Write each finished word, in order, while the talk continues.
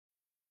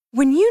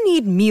When you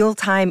need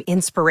mealtime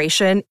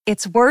inspiration,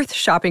 it's worth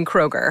shopping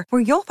Kroger,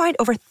 where you'll find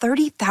over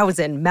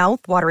 30,000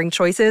 mouth-watering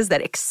choices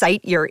that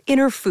excite your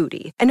inner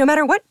foodie. And no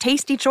matter what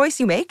tasty choice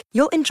you make,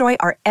 you'll enjoy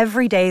our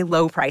everyday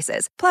low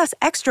prices, plus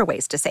extra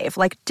ways to save,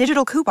 like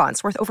digital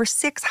coupons worth over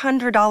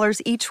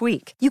 $600 each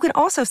week. You can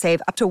also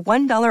save up to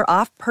 $1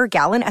 off per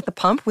gallon at the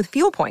pump with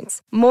fuel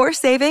points. More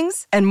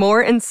savings and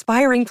more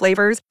inspiring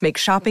flavors make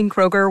shopping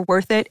Kroger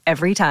worth it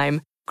every time.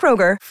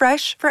 Kroger,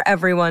 fresh for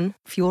everyone.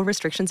 Fuel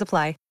restrictions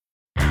apply.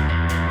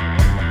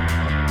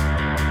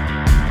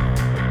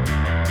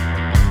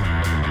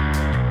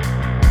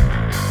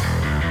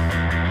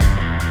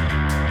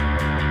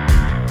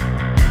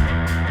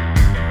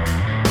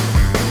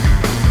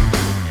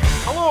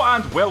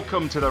 And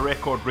welcome to the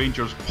Record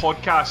Rangers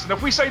podcast. And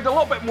if we sound a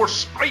little bit more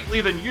sprightly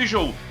than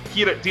usual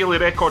here at Daily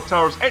Record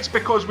Towers, it's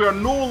because we are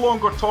no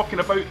longer talking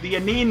about the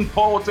inane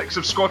politics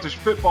of Scottish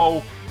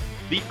football.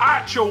 The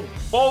actual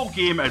ball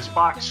game is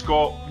back,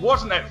 Scott.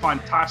 Wasn't it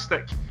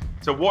fantastic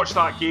to watch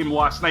that game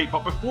last night?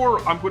 But before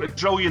I'm going to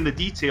drill you in the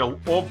detail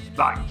of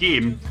that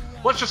game,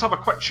 let's just have a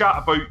quick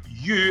chat about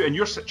you and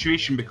your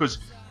situation, because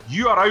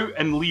you are out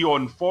in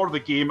Lyon for the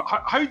game.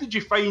 How did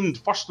you find,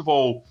 first of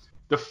all,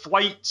 the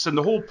flights and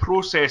the whole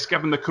process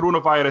given the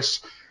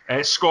coronavirus,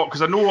 Scott?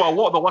 Because I know a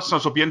lot of the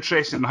listeners will be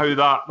interested in how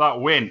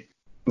that went.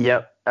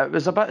 Yep, it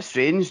was a bit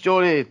strange,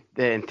 Johnny,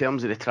 in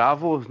terms of the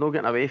travel. There's no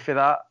getting away from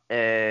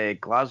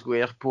that. Glasgow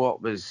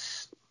Airport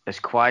was as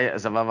quiet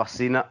as I've ever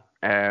seen it.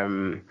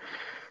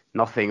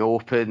 Nothing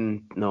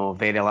open,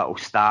 very little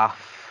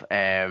staff.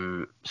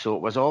 So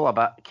it was all a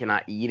bit kind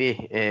of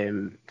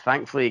eerie.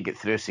 Thankfully, you get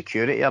through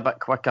security a bit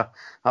quicker.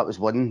 That was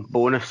one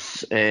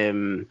bonus.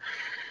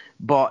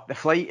 But the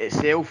flight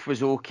itself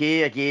was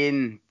okay.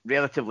 Again,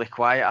 relatively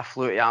quiet. I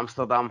flew to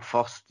Amsterdam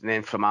first, and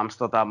then from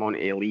Amsterdam on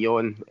to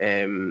Lyon.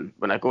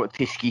 When I got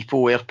to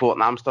Schiphol Airport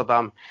in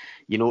Amsterdam,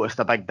 you noticed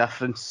a big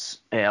difference.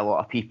 A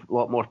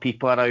lot more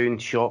people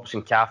around, shops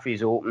and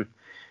cafes open,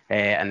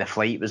 and the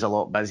flight was a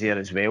lot busier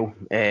as well.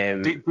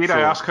 Did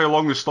I ask how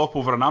long the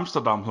stopover in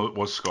Amsterdam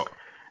was, Scott?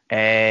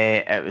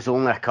 It was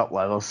only a couple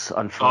of hours,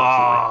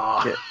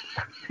 unfortunately.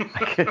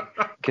 I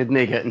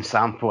couldn't get and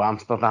sample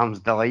Amsterdam's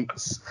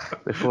delights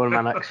before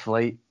my next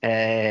flight.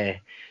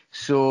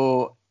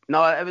 So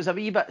no, it was a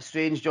wee bit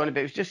strange, Johnny,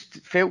 but it was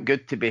just felt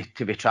good to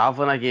be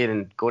travelling again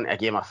and going to a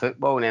game of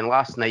football. And then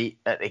last night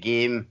at the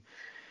game,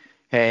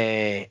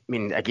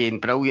 again,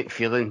 brilliant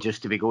feeling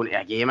just to be going to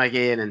a game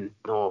again, and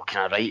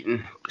kind of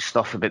writing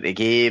stuff about the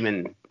game,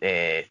 and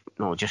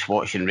just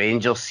watching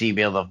Rangers, see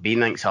where they've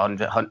been. I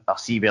think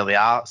it's see where they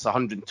are. It's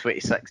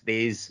 126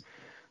 days,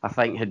 I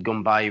think, had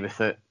gone by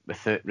without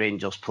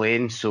Rangers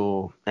playing.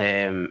 So,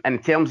 in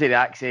terms of the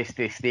access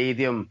to the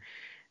stadium,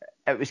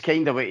 it was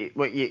kind of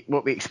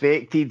what we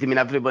expected. I mean,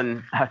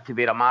 everyone had to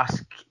wear a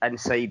mask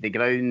inside the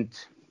ground.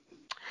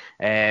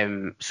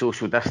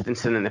 Social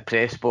distancing in the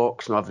press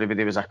box.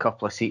 Everybody was a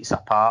couple of seats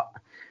apart.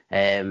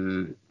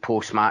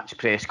 Post-match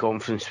press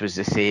conference was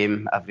the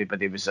same.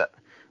 Everybody was at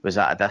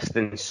a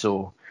distance.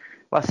 So,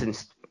 listen,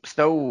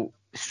 still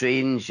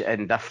strange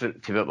and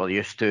different to what we're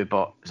used to.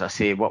 But as I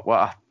say, what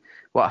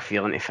a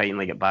feeling to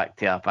finally get back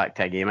to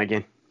a game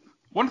again.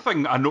 One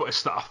thing I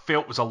noticed that I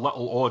felt was a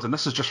little odd, and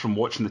this is just from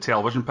watching the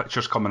television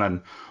pictures coming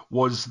in,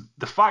 was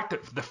the fact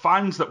that the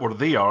fans that were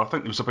there, I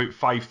think there was about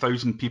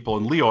 5,000 people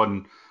in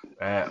Lyon,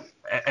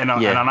 in an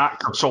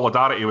act of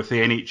solidarity with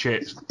the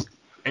NHS,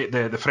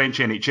 the French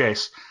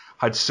NHS,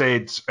 had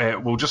said,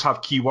 we'll just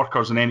have key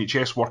workers and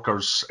NHS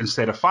workers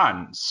instead of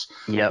fans.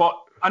 Yep. But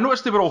I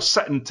noticed they were all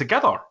sitting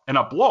together in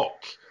a block.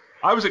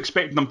 I was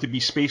expecting them to be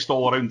spaced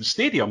all around the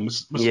stadium.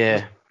 Was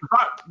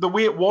that the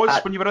way it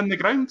was when you were in the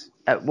ground?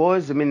 It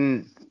was. I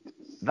mean,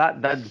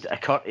 that did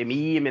occur to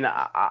me. I mean,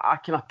 I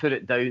kind of put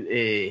it down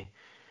to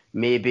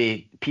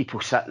maybe people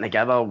sitting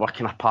together,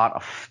 working a part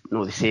of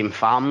the same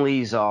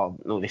families, or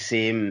the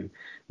same,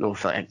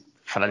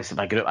 for instance,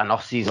 a group of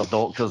nurses or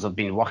doctors have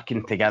been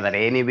working together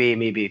anyway.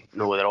 Maybe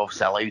they're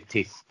obviously allowed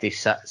to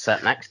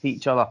sit next to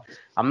each other.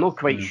 I'm not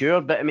quite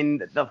sure, but I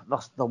mean, there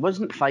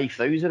wasn't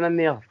 5,000 in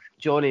there,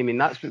 Johnny. I mean,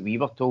 that's what we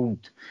were told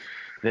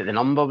that the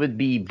number would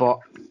be. But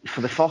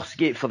for the first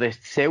game, for the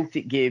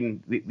Celtic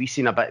game, we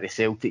seen a bit of the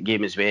Celtic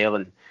game as well,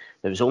 and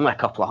there was only a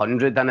couple of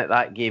hundred in it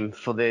that game.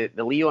 For the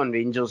Lyon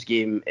Rangers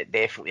game, it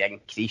definitely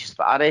increased,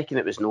 but I reckon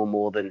it was no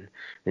more than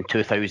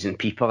 2,000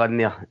 people in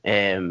there.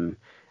 And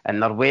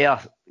there were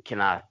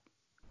kind of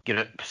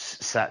groups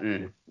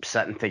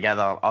sitting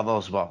together.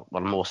 Others were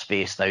more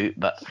spaced out,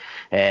 but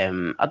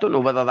I don't know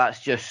whether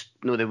that's just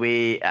the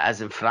way it is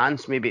in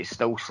France. Maybe it's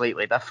still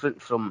slightly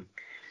different from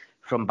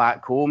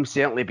back home.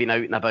 Certainly been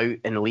out and about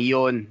in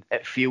Lyon,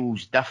 it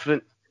feels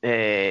different.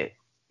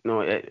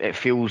 It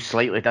feels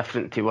slightly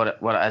different to what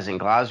it is in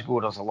Glasgow.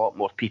 There's a lot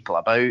more people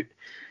about.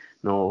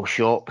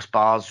 Shops,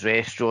 bars,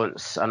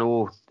 restaurants. I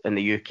know in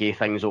the UK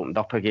things opened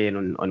up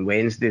again on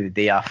Wednesday, the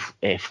day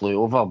I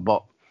flew over,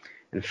 but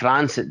in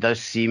France it does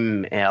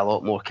seem a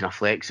lot more kind of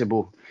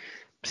flexible.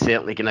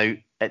 Certainly going out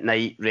at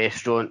night,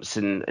 restaurants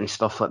and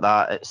stuff like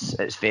that,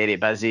 it's very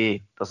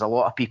busy. There's a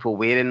lot of people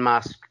wearing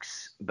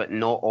masks, but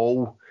not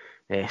all.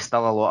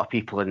 Still a lot of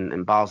people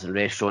in bars and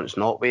restaurants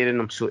not wearing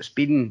them, so it's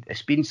been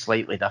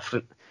slightly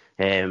different.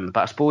 But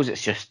I suppose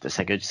it's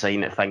a good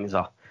sign that things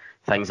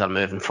are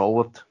moving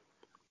forward.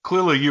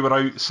 Clearly, you were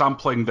out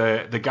sampling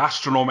the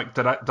gastronomic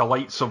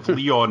delights of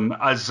Lyon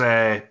as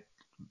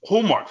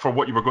homework for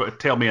what you were going to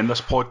tell me in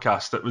this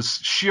podcast. It was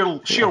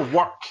sheer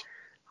work.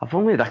 I've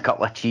only had a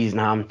couple of cheese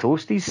and ham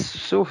toasties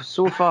so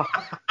far.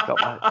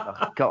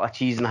 a couple of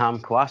cheese and ham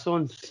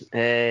croissants.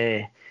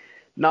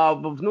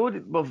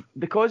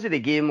 Because of the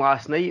game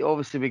last night,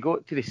 obviously we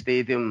got to the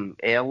stadium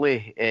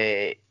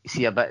early,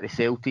 see a bit of the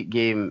Celtic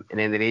game and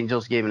then the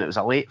Rangers game, and it was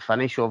a late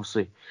finish,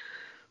 obviously.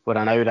 We're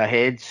an hour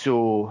ahead,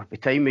 so by the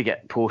time we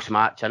get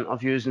post-match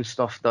interviews and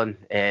stuff done,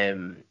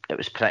 it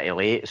was pretty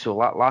late. So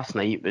last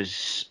night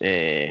was,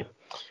 couldn't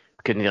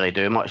really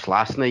do much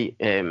last night,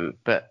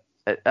 but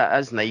it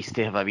is nice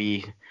to have a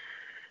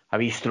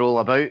wee stroll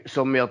about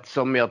somewhere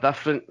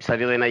different. It's a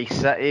really nice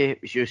city.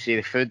 As you say,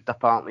 the food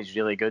apparently is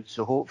really good,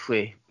 so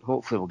hopefully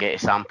we'll get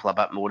to sample a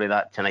bit more of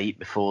that tonight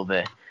before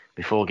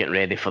getting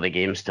ready for the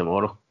games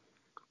tomorrow.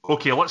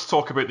 Okay, let's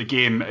talk about the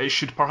game. It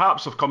should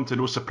perhaps have come to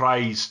no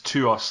surprise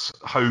to us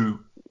how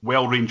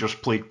well Rangers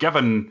played,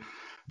 given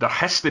their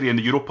history in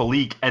the Europa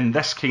League in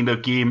this kind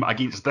of game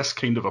against this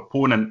kind of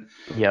opponent.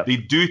 Yep. They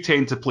do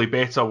tend to play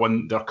better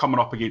when they're coming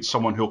up against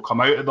someone who'll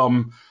come out of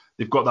them.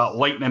 They've got that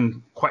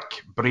lightning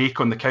quick break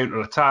on the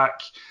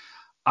counter-attack.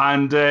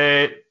 And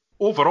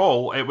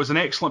overall, it was an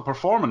excellent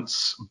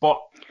performance.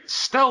 But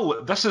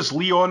still, this is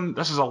Lyon.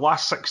 This is a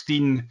last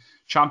 16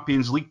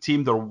 Champions League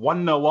team. They're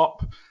 1-0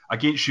 up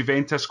against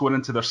Juventus going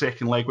into their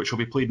second leg, which will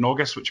be played in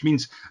August, which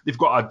means they've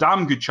got a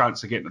damn good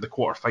chance of getting to the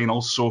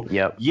quarterfinals. So,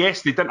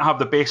 Yes, they didn't have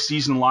the best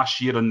season last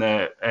year in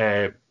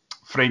the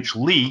French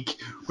league,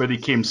 where they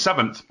came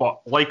 7th, but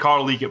like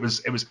our league, it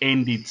was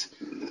ended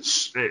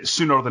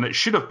sooner than it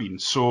should have been.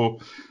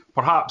 So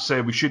perhaps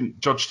we shouldn't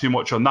judge too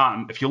much on that.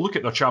 And if you look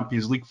at their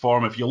Champions League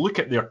form, if you look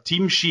at their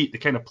team sheet, the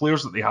kind of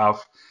players that they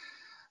have,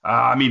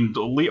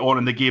 late on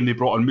in the game, they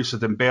brought on Moussa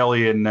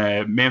Dembele and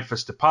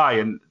Memphis Depay,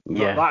 and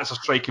that's a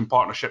striking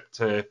partnership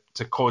to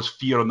cause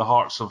fear in the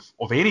hearts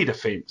of any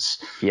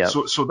defence. Yeah.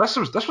 So this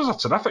was a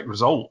terrific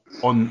result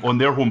on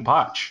their home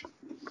patch.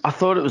 I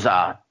thought it was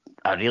a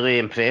really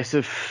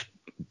impressive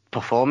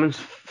performance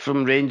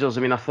from Rangers.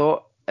 I mean, I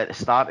thought at the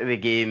start of the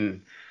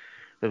game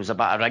there was a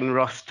bit of ring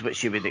rust,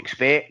 which you would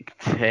expect.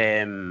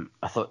 I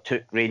thought it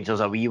took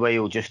Rangers a wee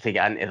while just to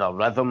get into their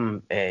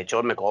rhythm.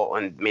 John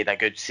McLaughlin made a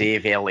good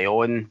save early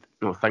on.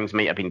 Things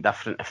might have been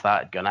different if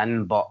that had gone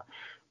in, but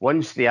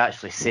once they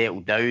actually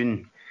settled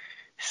down,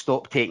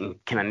 stopped taking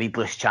kind of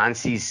needless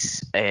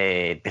chances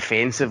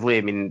defensively.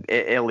 I mean,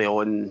 early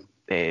on,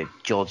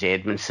 George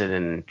Edmondson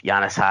and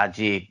Yanis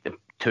Hadji, the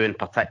two in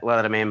particular,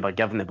 I remember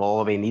giving the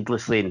ball away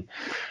needlessly and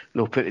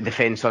put the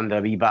defence under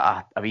a wee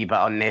bit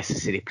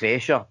unnecessary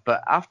pressure.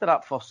 But after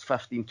that first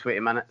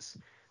 15-20 minutes,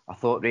 I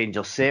thought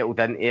Rangers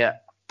settled into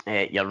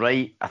it. You're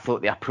right, I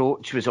thought the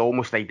approach was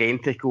almost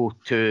identical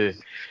to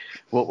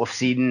what we've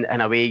seen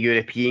in away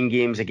European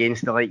games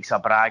against the likes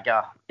of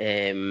Braga,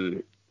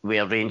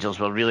 where Rangers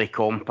were really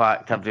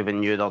compact,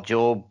 everyone knew their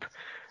job,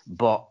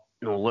 but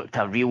looked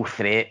a real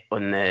threat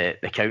on the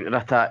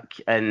counter-attack.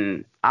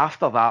 And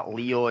after that,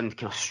 Lyon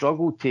kind of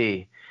struggled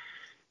to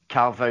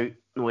carve out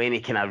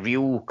any kind of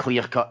real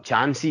clear-cut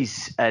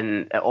chances,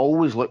 and it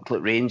always looked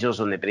like Rangers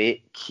on the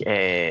break.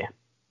 They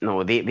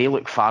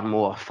look far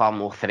more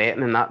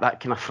threatening, that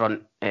kind of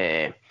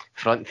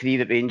front three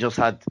that Rangers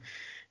had.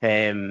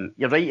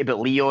 You're right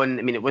about Lyon.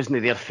 I mean, it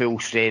wasn't their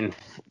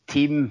full-strength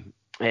team,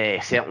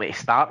 certainly to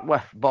start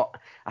with, but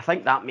I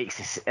think that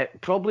makes it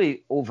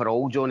probably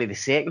overall, Johnny, the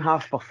second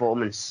half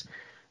performance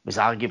was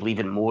arguably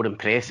even more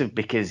impressive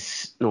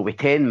because with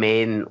 10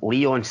 men,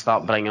 Lyon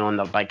start bringing on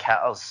their big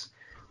hitters,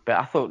 but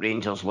I thought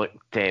Rangers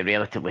looked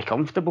relatively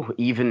comfortable,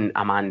 even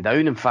a man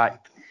down. In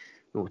fact,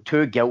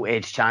 two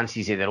gilt-edged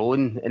chances of their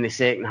own in the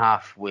second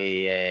half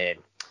with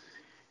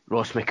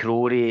Ross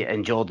McCrory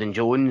and Jordan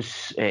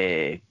Jones.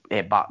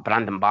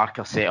 Brandon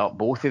Barker set up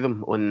both of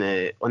them on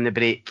the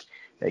break.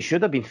 It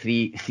should have been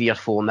 3 or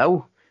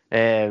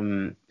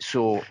 4-0.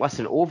 So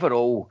listen,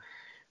 overall,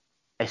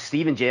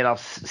 Steven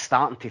Gerrard's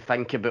starting to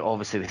think about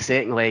obviously the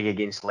second leg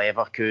against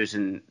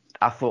Leverkusen.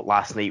 I thought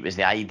last night was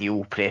the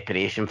ideal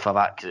preparation for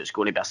that because it's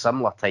going to be a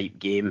similar type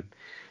game.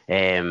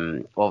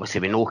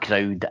 Obviously with no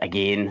crowd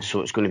again,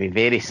 so it's going to be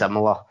very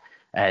similar.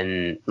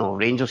 And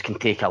Rangers can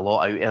take a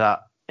lot out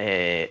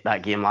of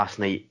that game last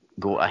night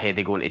ahead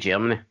of going to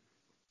Germany.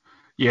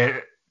 Yeah.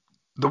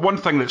 The one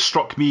thing that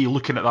struck me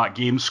looking at that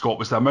game, Scott,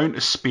 was the amount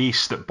of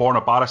space that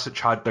Borna Barisic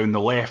had down the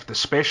left,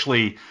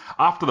 especially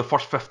after the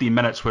first 15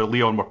 minutes where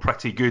Lyon were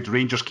pretty good.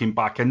 Rangers came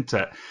back into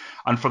it.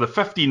 And for the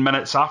 15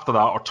 minutes after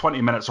that, or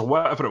 20 minutes, or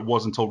whatever it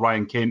was until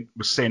Ryan Kent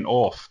was sent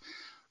off,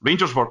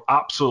 Rangers were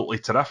absolutely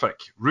terrific.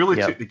 Really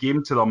took the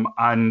game to them.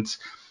 And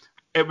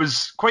it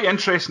was quite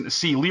interesting to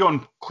see.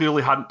 Lyon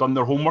clearly hadn't done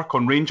their homework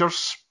on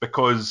Rangers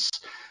because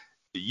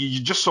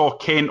you just saw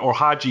Kent or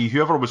Hadji,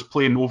 whoever was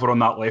playing over on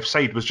that left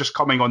side, was just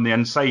coming on the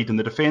inside and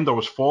the defender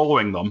was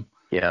following them.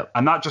 Yeah.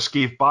 And that just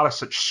gave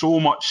Barisic so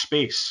much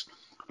space.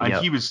 and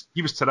he was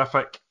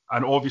terrific,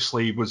 and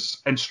obviously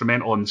was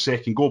instrumental in the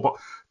second goal.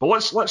 But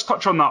let's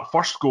touch on that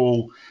first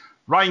goal.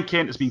 Ryan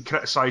Kent has been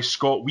criticised,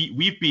 Scott.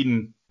 We've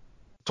been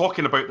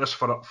talking about this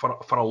for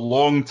a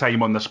long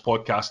time on this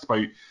podcast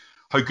about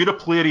how good a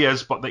player he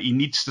is, but that he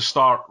needs to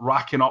start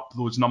racking up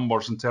those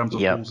numbers in terms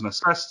of goals and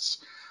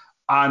assists.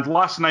 And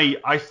last night,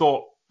 I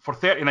thought for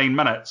 39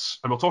 minutes,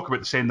 and we'll talk about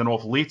the sending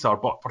off later,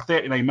 but for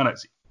 39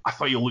 minutes, I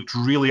thought he looked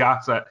really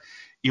at it.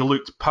 He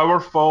looked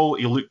powerful.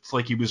 He looked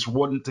like he was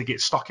wanting to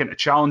get stuck into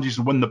challenges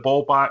and win the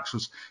ball backs,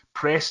 was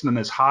pressing and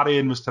his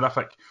harrying was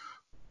terrific.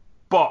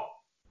 But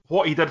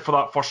what he did for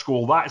that first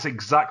goal, that is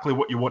exactly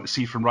what you want to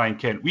see from Ryan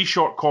Kent. Wee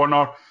short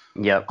corner,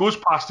 goes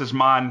past his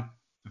man,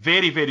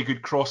 very, very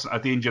good cross in a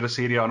dangerous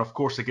area, and of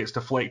course it gets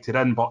deflected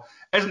in. But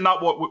isn't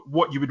that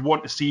what you would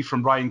want to see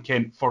from Ryan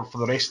Kent for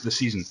the rest of the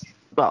season?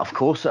 Well, of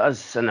course it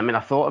is, and I mean I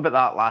thought about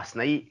that last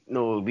night.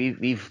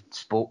 We've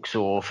spoke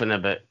so often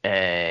about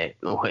I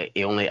think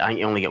he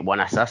only got 1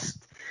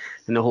 assist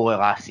in the whole of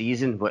last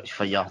season, which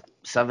for your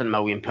 £7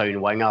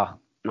 million winger,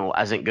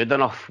 isn't good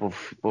enough.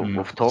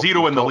 We've talked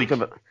 0 in the league.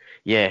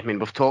 I mean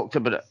we've talked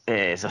about it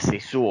as I say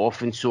so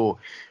often. So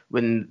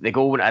when the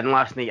goal went in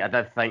last night, I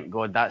did think,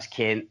 God, that's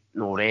Kent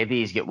already.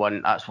 He's got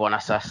 1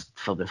 assist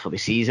for the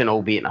season,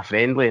 albeit in a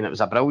friendly, and it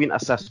was a brilliant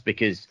assist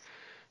because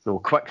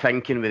quick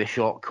thinking with a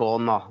short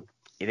corner.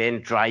 He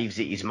then drives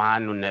at his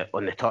man on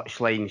the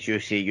touchline, as you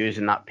say,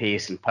 using that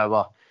pace and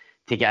power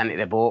to get into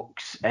the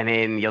box, and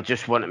then you're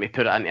just wanting to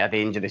put it into a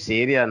dangerous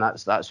area, and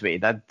that's what he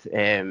did.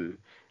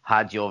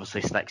 Hadji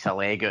obviously sticks a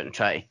leg out and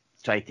try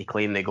to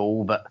claim the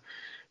goal, but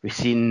we've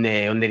seen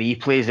on the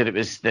replays that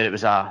it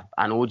was an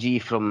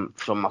OG from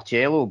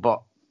Marcello.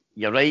 But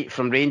you're right,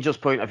 from Rangers'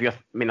 point of view. I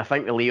mean, I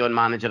think the Lyon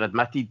manager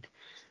admitted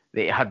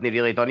that he hadn't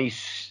really done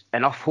his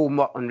enough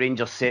homework on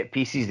Rangers set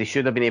pieces. They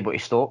should have been able to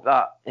stop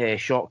that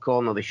short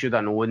corner. They should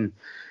have known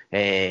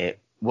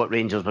what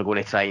Rangers were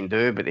going to try and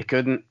do, but they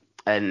couldn't.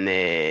 And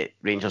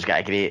Rangers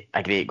got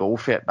a great goal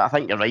for it. But I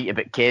think you're right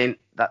about Kent.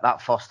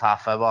 That first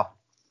half hour,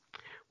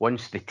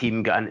 once the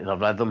team got into the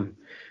rhythm,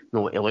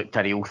 he looked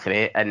a real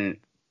threat. And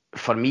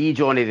for me,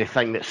 Johnny, the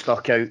thing that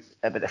stuck out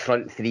about the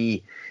front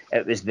three,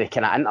 it was the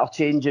kind of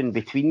interchanging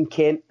between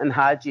Kent and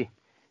Hadji.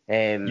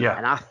 And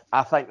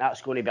I think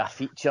that's going to be a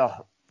feature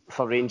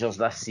for Rangers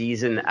this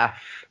season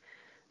if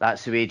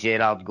that's the way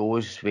Gerrard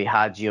goes, with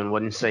Hadji on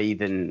one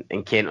side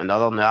and Kent on the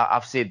other. Now,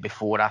 I've said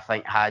before, I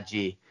think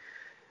Hadji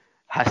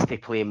has to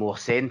play more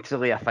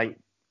centrally. I think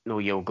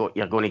you're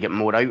going to get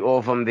more out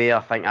of him there.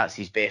 I think that's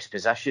his best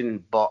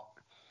position. But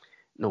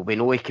we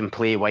know he can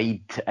play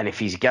wide, and if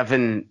he's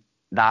given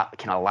that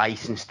kind of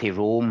licence to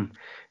roam,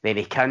 then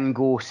he can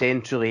go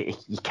centrally.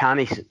 He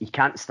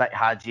can't stick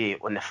Hadji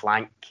on the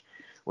flank,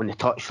 on the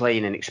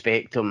touchline, and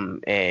expect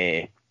him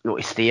to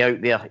stay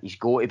out there. He's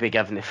got to be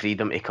given the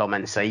freedom to come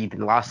inside.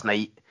 And last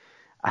night,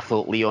 I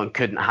thought Lyon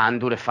couldn't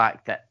handle the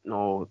fact that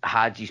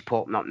Hadji's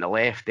popping up on the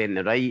left, then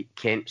the right,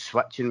 Kent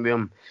switching with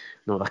him.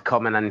 They're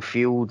coming in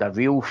field, a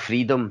real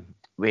freedom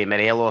with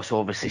Morelos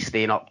obviously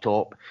staying up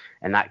top,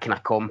 and that kind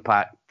of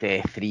compact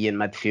three in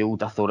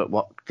midfield. I thought it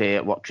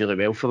worked really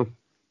well for them.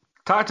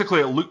 Tactically,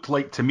 it looked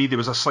like to me there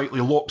was a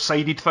slightly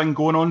lopsided thing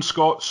going on,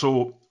 Scott.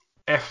 So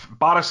if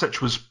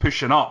Barisic was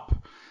pushing up,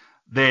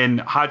 then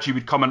Hadji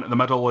would come into the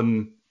middle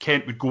and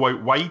Kent would go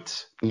out wide.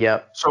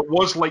 Yeah. So it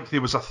was like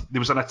there was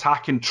an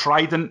attacking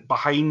trident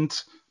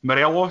behind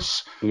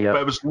Morelos, but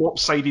it was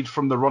lopsided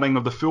from the running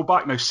of the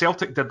fullback. Now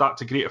Celtic did that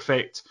to great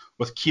effect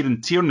with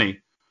Kieran Tierney.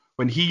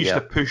 When he used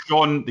to push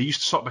on, they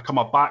used to sort of become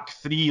a back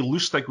three.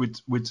 Lustig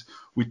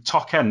would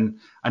tuck in,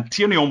 and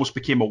Tierney almost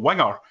became a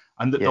winger.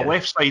 And the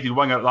left-sided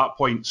winger at that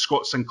point,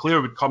 Scott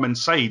Sinclair, would come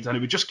inside, and it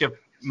would just give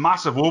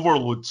massive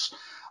overloads.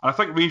 And I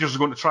think Rangers are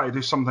going to try to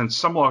do something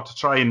similar to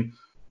try and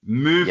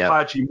move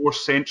Hadji more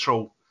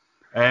central.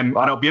 And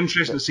it'll be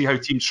interesting to see how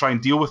teams try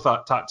and deal with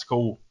that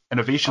tactical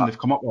innovation they've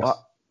come up with.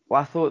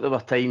 Well, I thought there were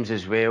times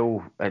as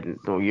well, and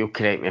you'll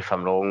correct me if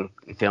I'm wrong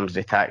in terms of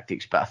the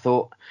tactics, but I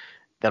thought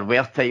there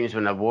were times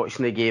when I was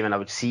watching the game and I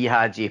would see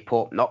Hadji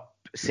popping up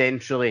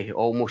centrally,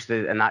 almost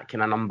in that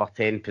kind of number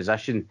 10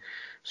 position.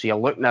 So you're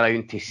looking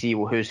around to see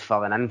who's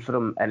filling in for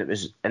him, and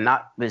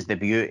that was the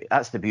beauty.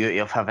 That's the beauty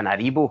of having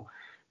Aribo,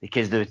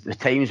 because the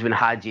times when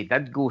Hadji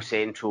did go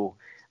central,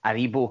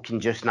 Aribo can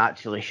just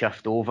naturally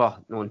shift over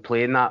and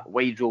play in that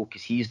wide role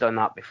because he's done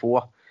that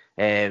before,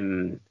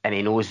 and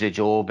he knows the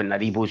job. And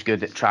Aribo's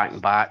good at tracking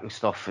back and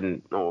stuff,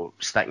 and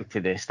sticking to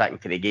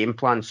the game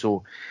plan.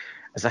 So,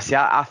 as I say,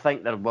 I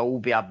think there will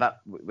be a bit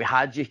with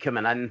Hadji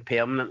coming in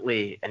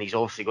permanently, and he's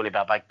obviously going to be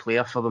a big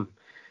player for them.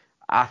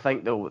 I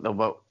think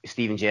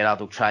Steven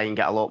Gerrard will try and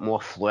get a lot more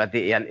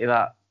fluidity into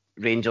that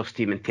Rangers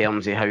team in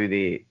terms of how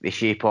they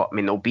shape up. I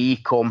mean, they'll be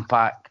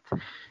compact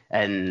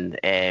and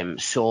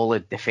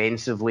solid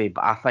defensively,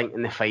 but I think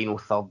in the final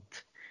third,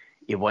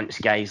 he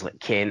wants guys like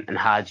Kent and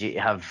Hadji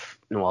to have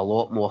a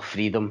lot more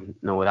freedom.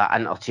 That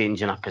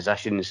interchanging of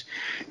positions,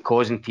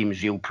 causing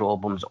teams real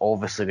problems.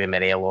 Obviously, with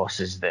Morelos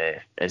is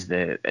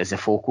the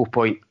focal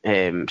point.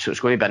 So it's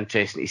going to be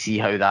interesting to see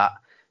how that,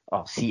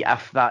 or see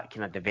if that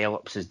kind of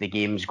develops as the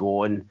games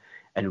go on,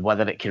 and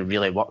whether it can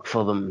really work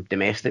for them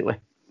domestically.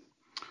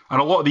 And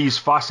a lot of these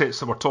facets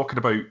that we're talking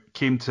about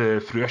came to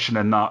fruition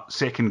in that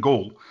second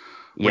goal.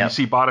 When you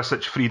see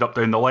Barisic freed up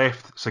down the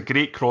left, it's a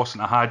great cross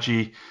into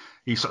Hadji.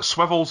 He sort of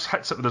swivels,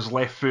 hits it with his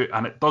left foot,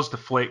 and it does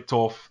deflect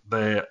off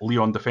the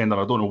Lyon defender.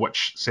 I don't know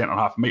which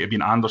centre-half. It might have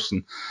been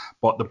Anderson.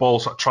 But the ball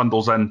sort of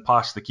trundles in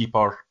past the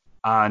keeper,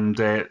 and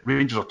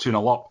Rangers are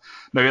 2-0 up.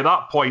 Now, at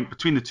that point,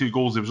 between the two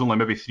goals, there was only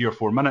maybe 3 or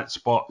 4 minutes,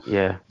 but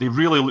they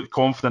really look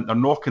confident. They're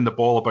knocking the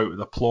ball about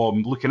with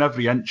aplomb, looking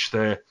every inch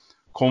the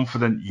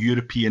confident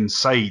European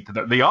side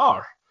that they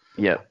are.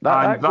 Yeah.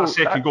 That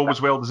second goal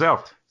was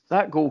well-deserved.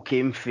 That goal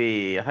came for,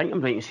 I think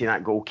I'm right in saying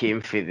that goal came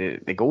for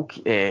the goal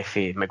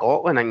for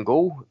McLaughlin in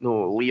goal.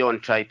 No, Lyon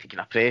tried to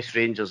kind of press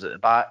Rangers at the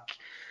back.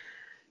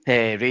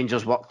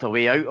 Rangers worked their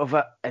way out of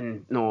it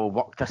and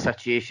worked a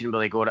situation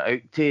where they got it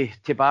out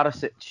to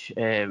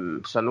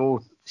Barisic. So I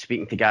know,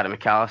 speaking to Gary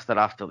McAllister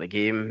after the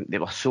game, they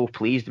were so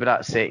pleased with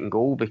that second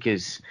goal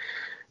because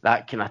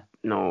that kind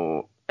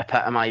of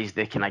epitomised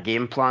the kind of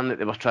game plan that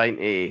they were trying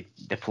to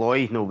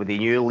deploy. They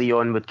knew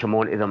Lyon would come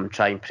onto them and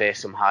try and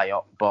press them high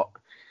up, but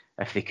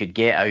if they could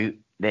get out,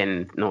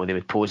 then they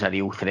would pose a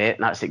real threat,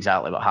 and that's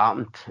exactly what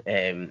happened.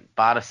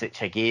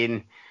 Barisic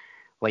again,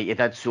 like he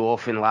did so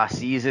often last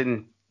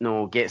season,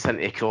 gets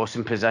into a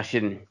crossing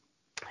position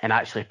and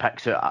actually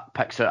picks out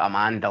a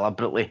man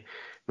deliberately.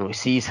 He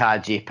sees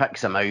Hadji,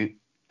 picks him out,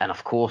 and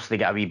of course they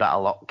get a wee bit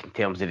of luck in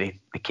terms of the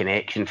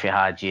connection for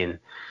Hadji and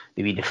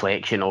the wee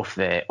deflection off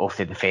the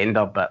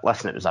defender. But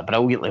listen, it was a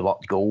brilliantly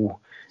worked goal.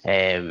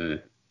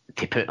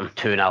 To put them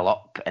 2-0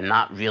 up, and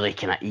that really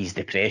kind of eased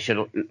the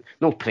pressure.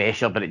 No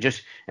pressure, but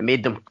it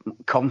made them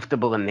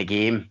comfortable in the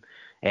game.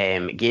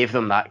 It gave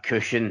them that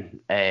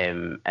cushion,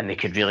 and they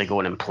could really go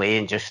in and play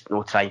and just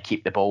try and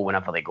keep the ball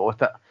whenever they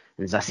got it.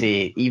 And as I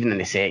say, even in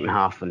the second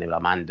half when they were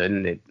a man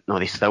down,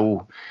 they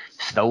still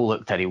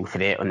looked a real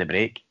threat on the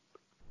break.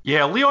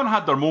 Yeah, Lyon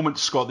had their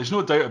moments, Scott. There's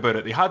no doubt about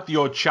it. They had the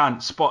odd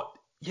chance, but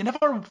you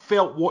never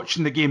felt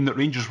watching the game that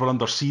Rangers were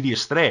under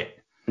serious threat.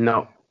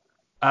 No.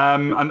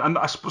 And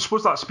I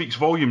suppose that speaks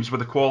volumes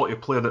with the quality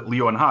of player that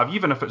Lyon have,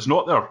 even if it's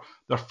not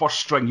their first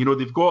string.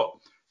 They've got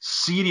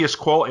serious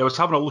quality. I was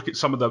having a look at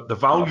some of the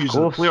values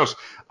of the players.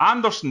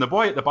 Anderson, the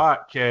boy at the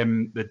back,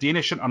 the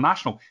Danish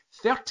international,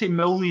 €30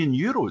 million.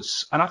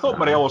 And I thought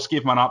Morelos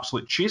gave him an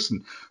absolute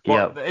chasing.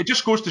 But it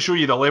just goes to show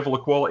you the level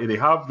of quality they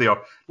have there.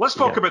 Let's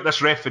talk about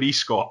this referee,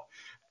 Scott.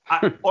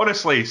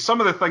 Honestly, some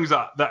of the things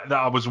that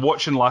I was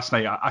watching last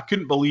night, I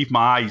couldn't believe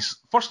my eyes.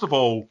 First of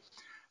all,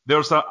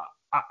 there's a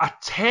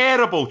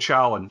terrible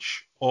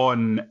challenge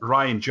on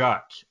Ryan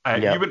Jack.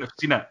 You wouldn't have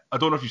seen it. I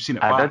don't know if you've seen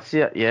it back. I did see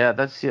it. Yeah, I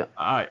did see it.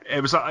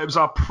 It was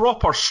a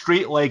proper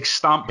straight leg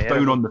stamp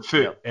down on the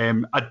foot.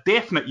 A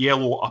definite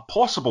yellow, a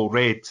possible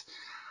red.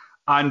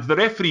 And the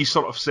referee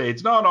sort of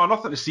said, no,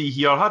 nothing to see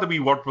here. Had a wee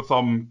word with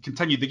him,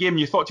 continued the game. And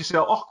you thought to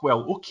yourself, oh,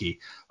 well, okay,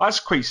 that's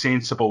quite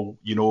sensible.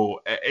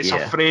 It's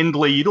a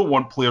friendly. You don't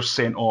want players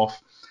sent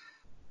off.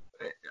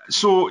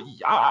 So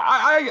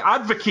I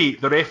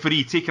advocate the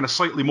referee taking a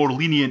slightly more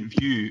lenient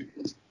view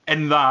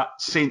in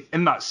that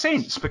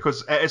sense,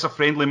 because it is a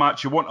friendly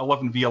match. You want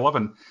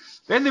 11v11.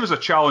 Then there was a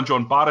challenge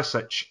on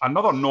Barisic,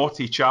 another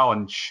naughty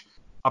challenge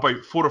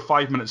about 4 or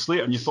 5 minutes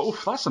later, and you thought,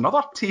 oh, that's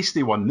another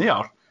tasty one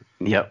there.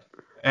 Yep.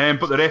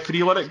 But the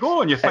referee let it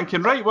go, and you're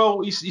thinking, right,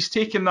 well, he's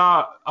taking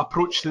that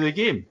approach to the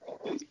game.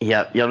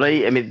 Yeah, you're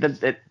right. I mean,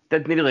 it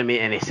didn't really make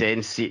any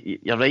sense.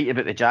 You're right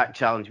about the Jack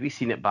challenge. We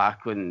seen it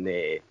back on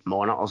the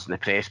monitors in the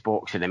press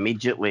box, and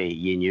immediately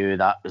you knew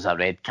that was a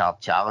red card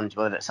challenge,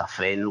 whether it's a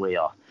friendly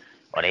or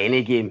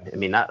any game. I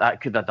mean,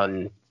 that could have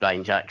done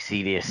Ryan Jack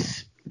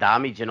serious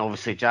damage, and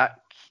obviously Jack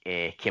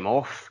came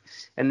off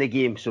in the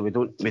game, so we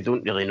don't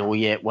really know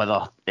yet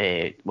whether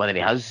he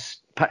has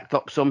picked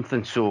up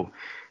something. So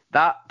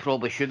that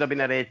probably should have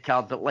been a red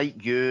card. But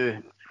like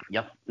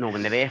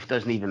when the ref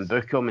doesn't even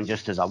book him and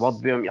just has a word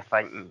with him, you're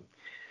thinking,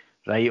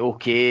 right,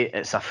 okay,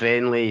 it's a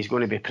friendly. He's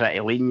going to be pretty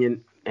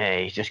lenient.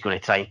 He's just going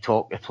to try and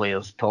talk the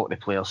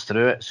players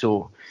through it.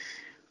 So,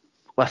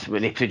 listen,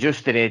 when he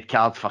produced the red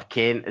card for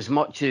Kent, as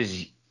much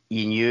as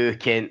you knew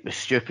Kent was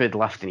stupid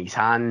lifting his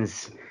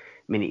hands, I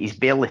mean, he's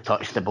barely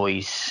touched the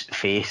boy's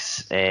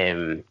face.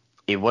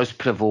 He was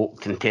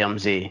provoked in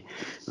terms of,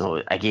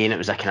 again, it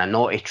was a kind of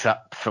naughty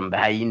trip from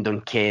behind on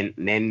Kent,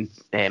 and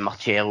then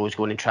Marcello was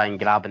going to try and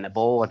grabbing the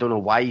ball. I don't know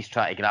why he's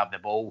trying to grab the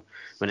ball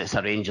when it's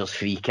a Rangers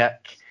free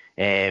kick.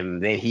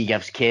 Then he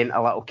gives Kent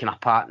a little kind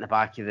of pat in the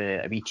back of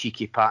a wee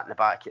cheeky pat in the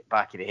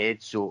back of the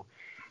head. So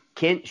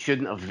Kent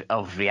shouldn't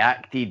have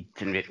reacted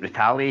and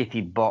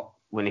retaliated, but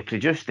when he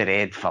produced the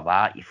red for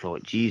that, you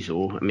thought, geez, I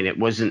mean,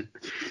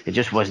 it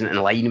just wasn't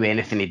in line with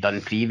anything he'd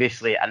done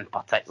previously, in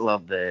particular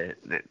the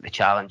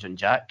challenge on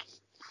Jack.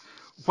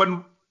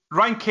 When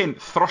Ryan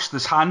Kent thrust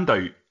his hand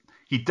out,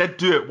 he did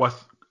do it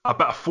with a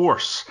bit of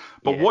force,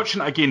 but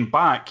watching it again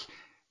back,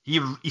 he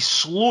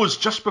slows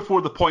just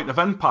before the point of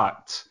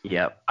impact,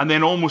 and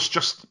then almost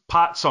just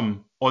pats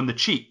him on the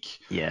cheek.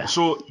 Yeah.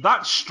 So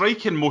that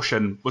striking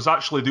motion was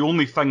actually the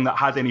only thing that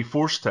had any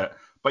force to it.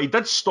 But he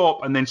did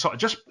stop and then sort of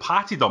just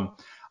patted him.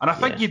 And I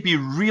think you'd be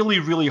really,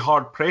 really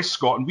hard pressed,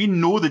 Scott. And we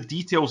know the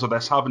details of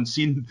this, having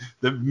seen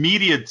the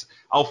myriad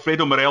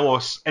Alfredo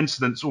Morelos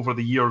incidents over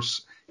the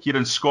years here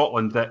in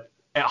Scotland, that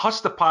it has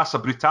to pass a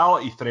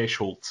brutality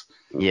threshold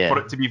for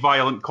it to be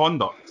violent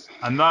conduct.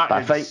 And that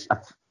I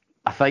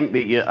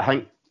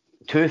think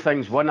two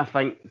things. One, I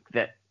think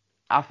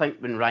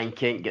when Ryan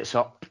Kent gets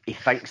up, he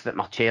thinks that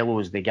Marcello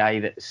is the guy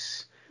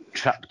that's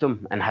tripped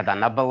him and had a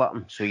nibble at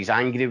him, so he's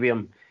angry with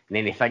him. And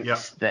then he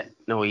thinks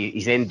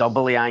he's then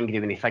doubly angry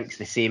when he thinks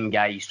the same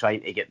guy is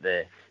trying to get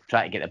the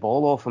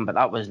ball off him, but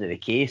that wasn't the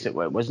case. It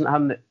wasn't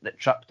him that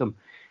tripped him.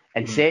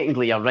 And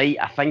secondly, you're right.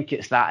 I think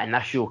it's that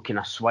initial kind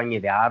of swing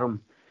of the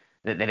arm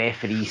that the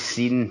referee's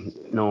seen,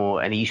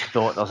 and he's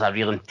thought there's a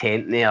real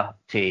intent there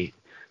to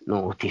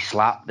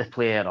slap the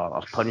player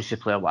or punch the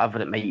player,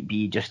 whatever it might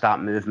be. Just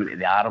that movement of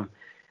the arm.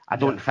 I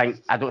don't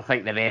think the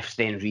refs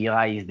then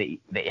realised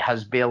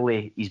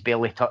that he's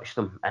barely touched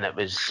him, and it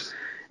was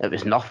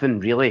nothing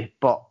really.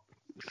 But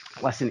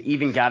listen,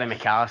 even Gary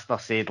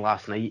McAllister said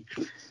last night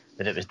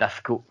that it was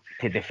difficult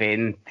to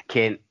defend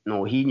Kent.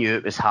 He knew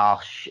it was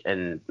harsh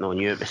and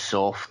knew it was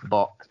soft,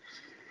 but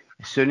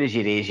as soon as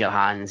you raise your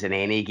hands in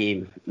any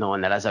game,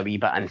 and there is a wee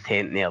bit of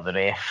intent there, the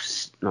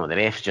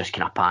refs just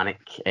kind of panic,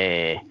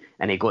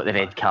 and he got the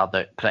red card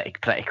out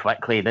pretty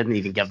quickly. He didn't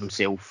even give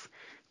himself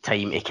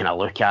time to kind of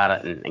look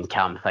at it and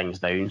calm things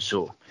down.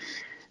 So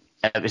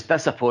it was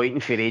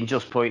disappointing from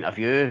Rangers' point of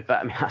view, but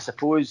I mean, I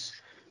suppose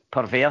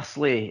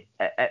perversely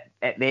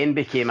it then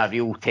became a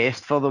real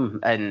test for them.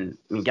 And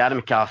I mean, Gary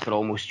McAllister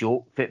almost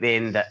joked at the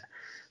end that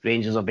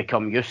Rangers have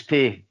become used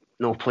to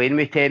playing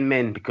with 10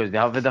 men because they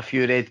have had a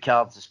few red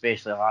cards,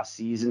 especially last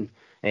season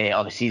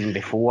or the season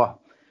before,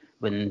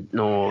 when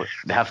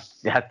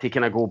they had to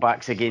kind of go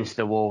backs against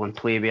the wall and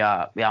play with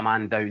a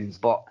man down.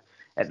 But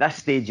at this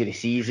stage of the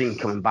season,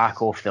 coming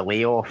back off the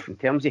layoff, in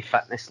terms of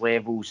fitness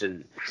levels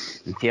and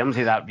in terms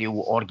of that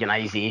real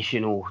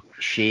organisational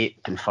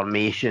shape and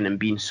formation and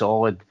being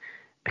solid,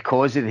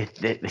 because of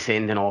the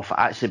sending off, it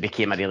actually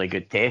became a really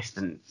good test,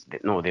 and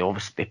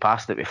they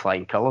passed it with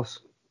flying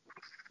colours.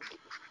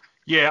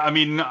 Yeah, I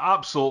mean,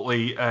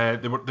 absolutely.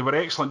 They were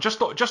excellent.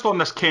 Just on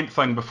this Kent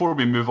thing, before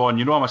we move on,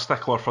 I'm a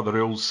stickler for the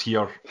rules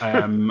here.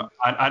 And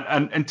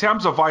in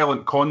terms of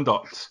violent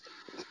conduct,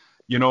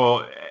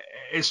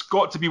 it's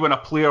got to be when a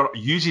player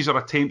uses or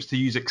attempts to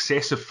use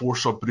excessive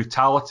force or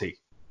brutality,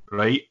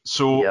 right?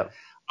 So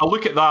I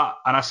look at that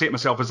and I say to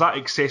myself, is that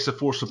excessive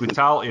force or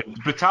brutality?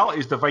 Brutality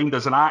is defined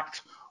as an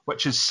act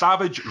which is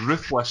savage,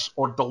 ruthless,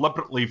 or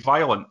deliberately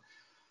violent.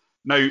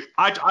 Now,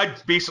 I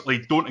basically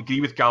don't agree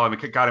with Gary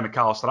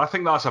McAllister. I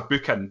think that's a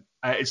booking.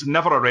 It's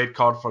never a red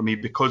card for me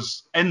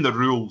because in the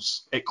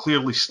rules it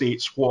cliche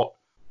states what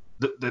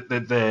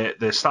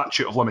the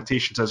statute of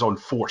limitations is on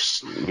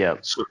force. Yeah.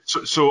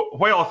 So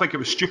while I think it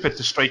was stupid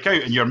to strike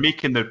out, and you're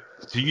making to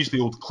use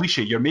the old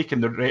cliche, you're making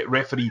the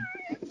referee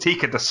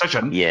take a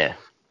decision. Yeah.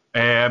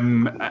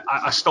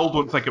 I still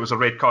don't think it was a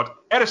red card.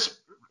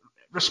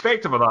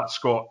 Irrespective of that,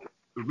 Scott,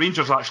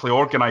 Rangers actually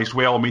organised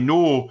well, and we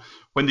know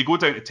when they go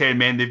down to 10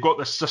 men, they've got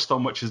this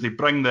system which is they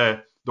bring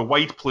the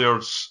wide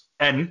players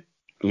in.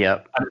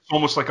 Yep. And it's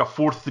almost like a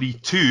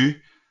 4-3-2.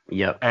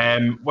 Yep.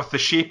 With the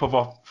shape of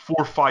a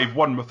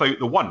 4-5-1 without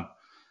the one.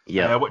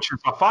 Yeah. Which is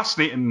a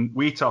fascinating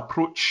way to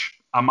approach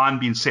a man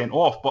being sent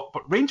off.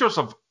 But Rangers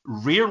have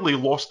rarely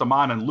lost a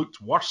man and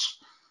looked worse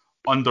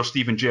under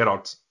Steven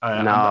Gerrard.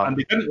 And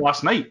they didn't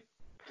last night.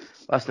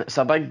 Listen, it's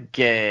a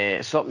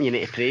big something you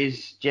need to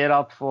praise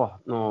Gerrard for.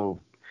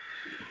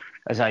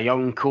 As a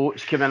young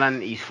coach coming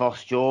in, his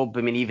first job,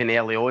 I mean, even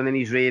early on in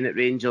his reign at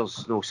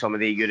Rangers, some of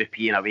the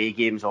European away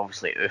games,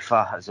 obviously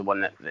Ufa is the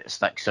one that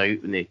sticks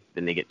out when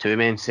they get 2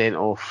 men sent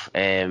off.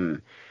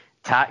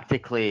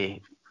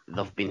 Tactically,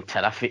 they've been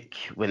terrific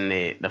when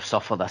they've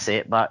suffered a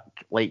setback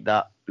like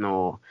that.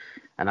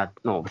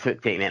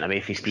 Without taking it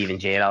away from Steven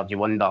Gerrard, you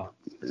wonder,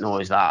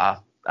 is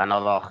that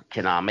another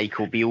kind of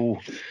Michael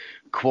Beale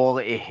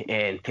quality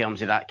in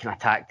terms of that kind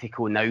of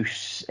tactical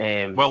nous?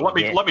 Let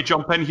me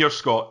jump in here,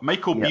 Scott.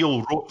 Michael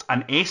Beale wrote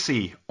an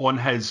essay on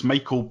his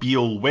Michael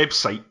Beale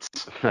website.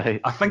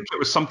 Right. I think it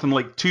was something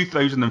like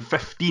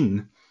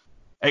 2015,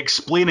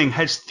 explaining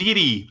his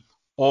theory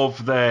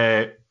of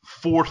the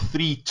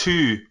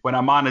 4-3-2 when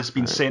a man has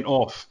been sent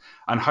off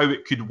and how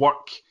it could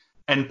work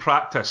in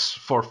practice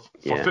for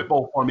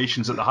football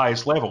formations at the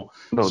highest level.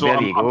 Well, so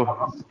there you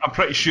go. I'm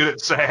pretty sure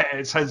it's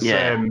his.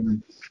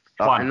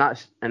 And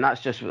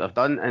that's just what they've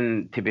done.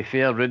 And to be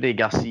fair, Rudy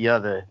Garcia,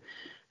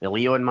 the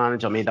Lyon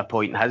manager, made a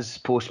point in his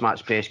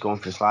post-match press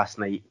conference last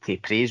night to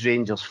praise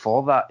Rangers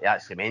for that. He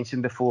actually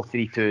mentioned the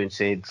 4-3-2 and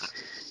said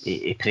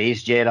he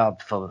praised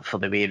Gerrard for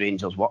the way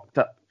Rangers worked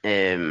it.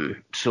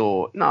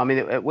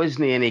 It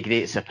wasn't any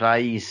great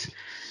surprise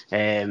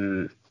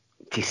to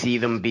see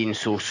them being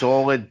so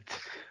solid.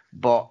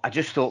 But I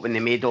just thought when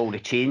they made all the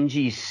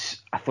changes,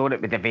 I thought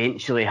it would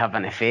eventually have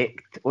an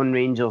effect on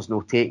Rangers,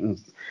 taking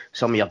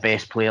some of your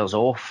best players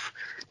off.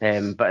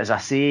 But as I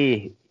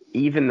say,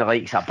 even the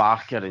likes of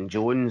Barker and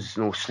Jones,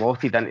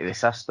 slotted into the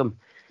system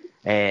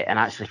and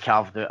actually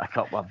carved out a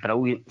couple of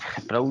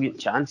brilliant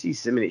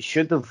chances. I mean, it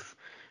should have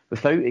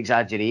without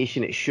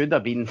exaggeration, it should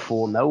have been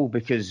 4-0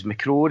 because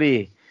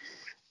McCrory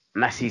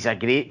misses a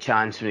great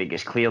chance when it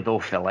gets cleared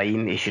off the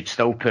line. He should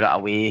still put it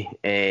away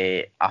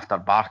after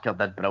Barker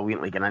did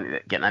brilliantly getting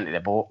into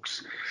the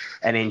box.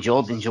 And then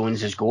Jordan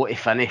Jones has got to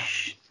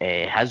finish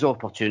his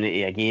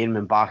opportunity again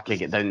when Barker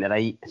get down the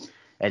right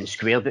and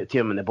squared it to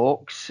him in the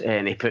box,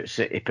 and he puts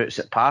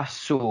it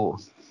past. So,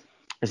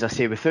 as I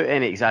say, without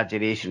any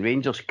exaggeration,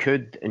 Rangers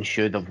could and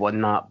should have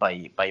won that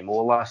by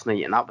more last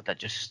night, and that would have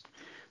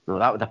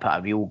put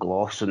a real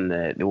gloss on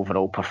the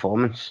overall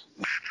performance.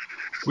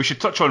 We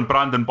should touch on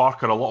Brandon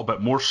Barker a little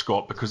bit more,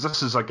 Scott, because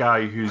this is a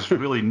guy who's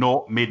really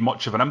not made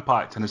much of an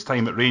impact in his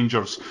time at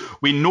Rangers.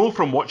 We know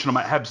from watching him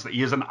at Hibs that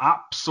he is an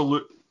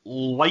absolute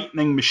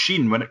lightning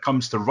machine when it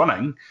comes to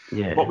running,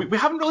 but we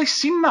haven't really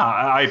seen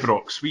that at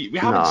Ibrox. We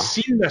haven't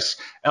seen this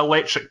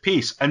electric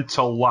pace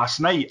until last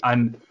night,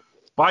 and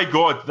by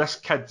God, this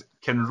kid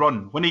can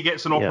run. When he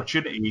gets an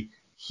opportunity,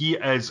 he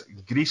is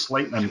grease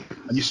lightning,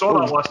 and you saw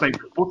that last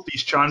night with both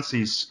these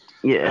chances.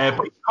 But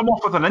he come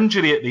off with an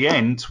injury at the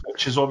end,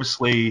 which is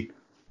obviously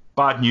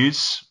bad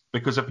news,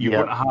 because if you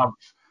want to have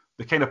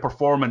the kind of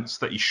performance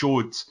that he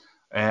showed,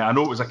 I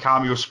know it was a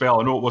cameo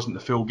spell, I know it wasn't the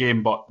full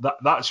game, but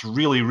that's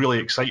really, really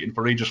exciting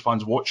for Rangers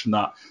fans watching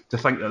that, to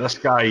think that this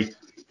guy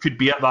could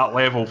be at that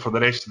level for the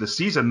rest of the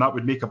season. That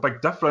would make a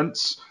big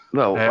difference.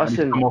 Well,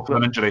 listen, come off with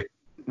an injury.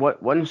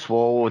 One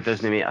swallow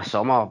doesn't make a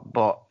summer,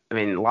 but I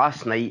mean,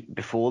 last night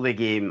before the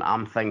game,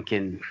 I'm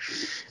thinking,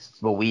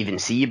 will we even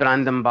see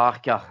Brandon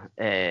Barker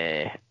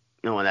in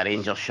a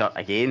Rangers shirt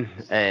again?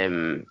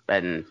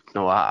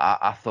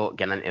 I thought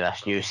going into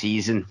this new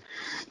season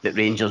that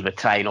Rangers would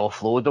try and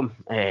offload him,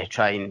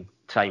 try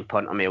and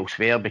punt him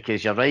elsewhere,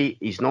 because you're right,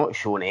 he's not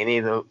shown any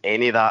of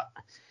that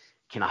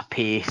kind of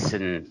pace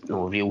and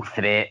real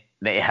threat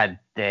that he had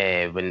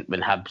when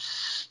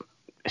Hibs,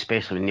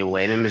 especially when Neil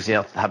Lennon was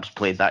there. Hibs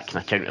played that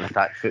kind of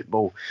counter-attack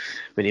football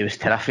when he was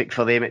terrific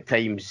for them at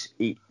times.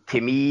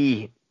 To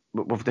me,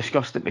 we've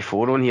discussed it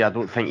before on here, I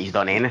don't think he's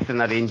done anything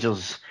in a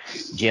Rangers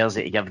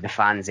jersey to give the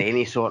fans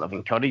any sort of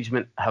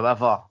encouragement.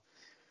 However,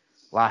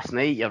 last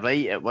night, you're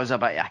right, it was a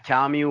bit of a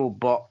cameo,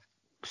 but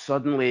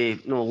suddenly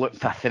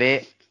looked a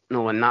threat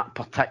in that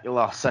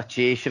particular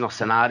situation or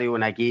scenario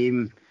in a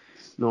game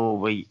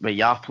where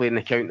you are playing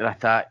the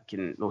counter-attack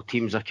and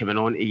teams are coming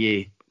on to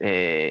you.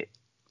 He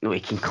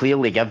can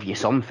clearly give you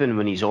something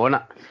when he's on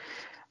it.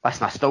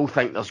 Listen, I still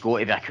think there's got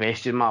to be a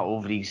question mark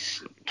over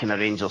his kind of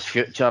Rangers'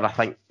 future. I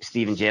think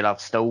Steven Gerrard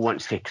still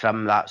wants to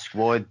trim that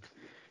squad,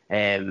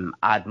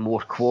 add more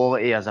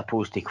quality as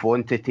opposed to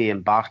quantity,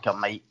 and Barker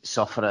might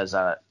suffer as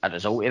a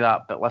result of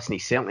that. But listen,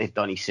 he's certainly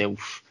done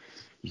himself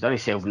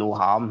no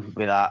harm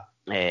with that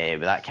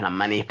kind of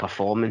mini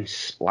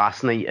performance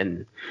last night,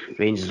 and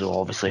Rangers will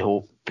obviously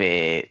hope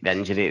the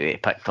injury that he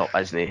picked up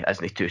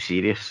isn't too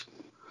serious.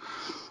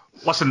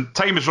 Listen,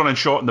 time is running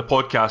short in the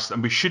podcast,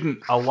 and we shouldn't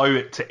allow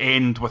it to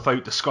end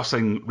without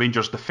discussing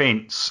Rangers'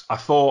 defence. I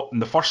thought in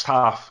the first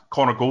half,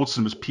 Connor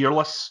Goldson was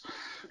peerless.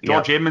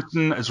 George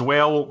Edmondson as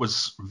well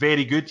was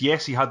very good.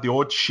 Yes, he had the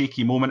odd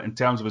shaky moment in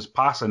terms of his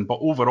passing, but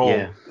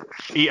overall,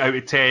 8 out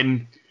of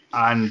 10,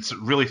 and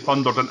really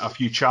thundered into a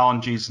few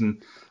challenges.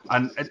 And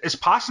his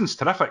passing's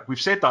terrific.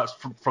 We've said that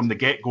from the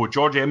get-go.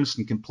 George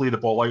Edmondson can play the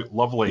ball out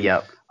lovely.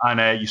 Yep.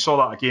 And you saw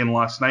that again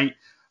last night.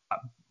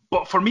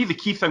 But for me, the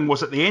key thing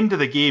was at the end of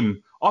the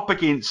game, up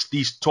against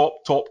these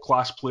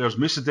top-class players,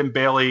 Moussa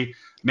Dembele,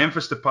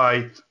 Memphis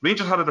Depay,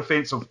 Rangers had a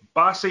defence of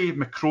Bassey,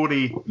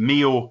 McCrory,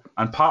 Mayo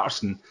and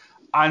Patterson.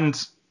 And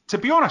to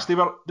be honest, they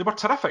were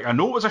terrific. I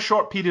know it was a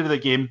short period of the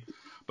game,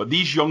 but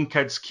these young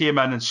kids came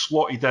in and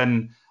slotted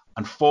in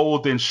and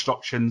followed the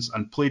instructions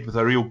and played with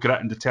a real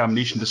grit and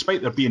determination,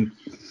 despite there being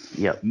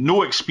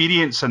no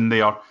experience in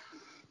there.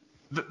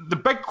 The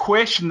big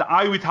question that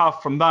I would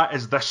have from that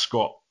is this,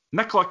 Scott.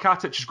 Nikola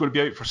Katic is going to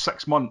be out for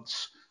 6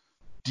 months.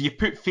 Do you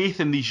put faith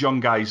in these young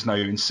guys now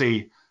and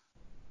say,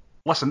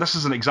 listen, this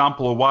is an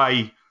example of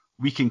why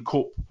we can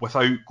cope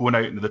without going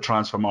out into the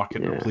transfer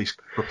market and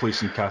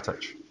replacing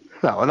Katic?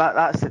 Well,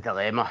 that's the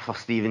dilemma for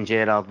Steven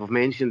Gerrard. We've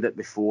mentioned it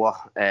before.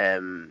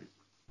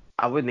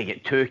 I wouldn't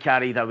get too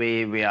carried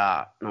away with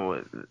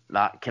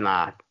that kind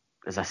of,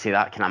 as I say,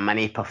 that kind of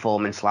mini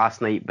performance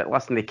last night. But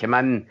listen, they came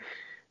in,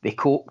 they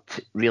coped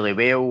really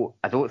well.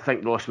 I don't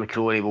think Ross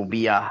McCrory will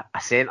be a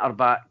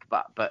centre-back,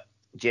 but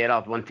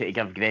Gerrard wanted to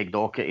give Greg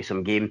Docherty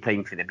some game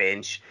time for the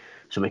bench,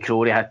 so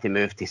McCrory had to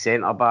move to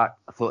centre-back.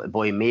 I thought the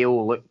boy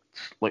Mayo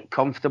looked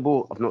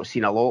comfortable. I've not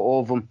seen a lot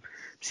of him.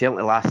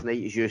 Certainly last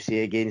night, as you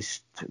say,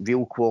 against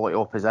real quality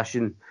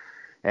opposition,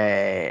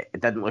 it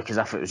didn't look as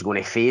if it was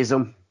going to faze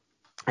him.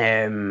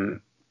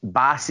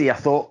 Bassey, I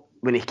thought,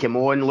 when he came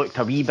on, looked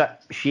a wee bit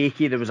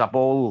shaky. There was a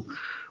ball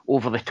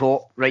over the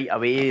top right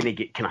away and he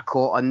get kind of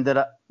caught under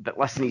it. But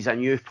listen, he's a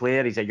new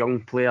player, he's a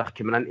young player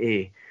coming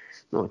into,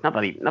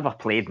 never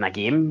played in a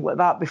game like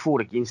that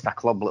before against a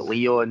club like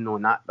Lyon,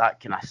 that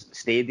kind of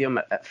stadium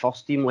at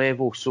first team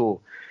level.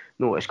 So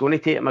it's going to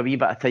take him a wee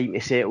bit of time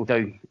to settle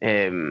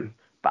down.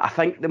 But I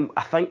think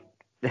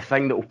the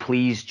thing that will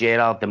please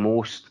Gerrard the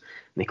most,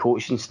 and the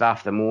coaching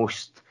staff the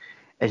most,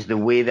 is the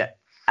way that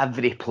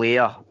every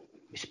player,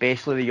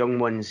 especially the young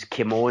ones,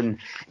 came on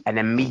and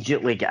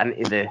immediately get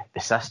into the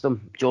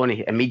system.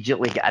 Johnny,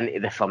 immediately get into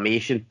the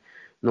formation.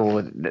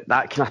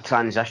 That kind of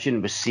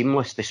transition was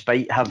seamless,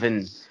 despite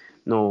having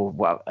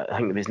I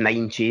think it was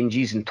 9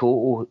 changes in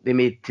total they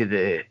made to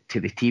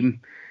the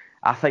team.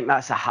 I think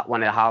that's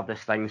one of the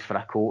hardest things for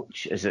a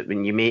coach, is that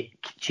when you make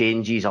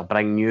changes or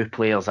bring new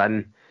players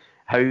in,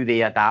 how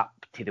they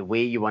adapt to the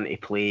way you want to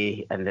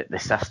play and the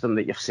system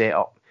that you've set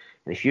up.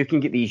 And if you can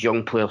get these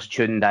young players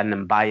tuned in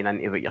and buying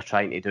into what you're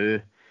trying to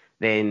do,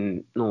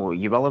 then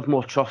you will have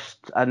more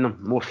trust in them,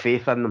 more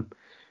faith in them.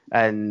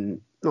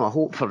 And I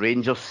hope for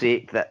Rangers'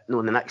 sake that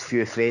in the next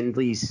few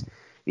friendlies,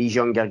 these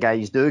younger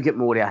guys do get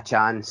more of a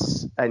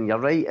chance. And you're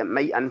right, it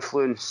might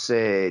influence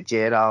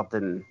Gerrard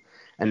and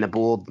the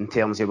board in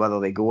terms of whether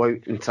they go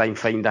out and try and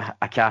find a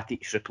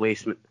Katic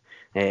replacement,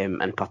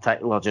 in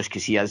particular, just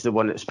because he is the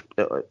one that's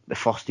the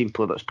first team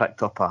player that's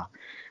picked up a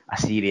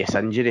serious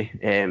injury.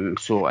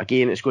 So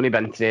again, it's going to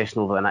be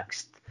interesting over the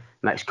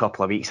next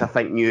couple of weeks. I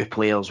think new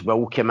players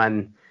will come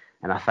in,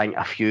 and I think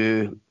a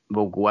few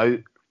will go out.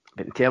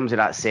 But in terms of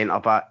that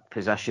centre-back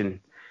position,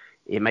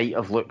 he might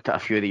have looked at a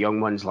few of the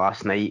young ones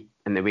last night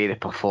and the way they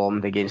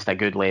performed against a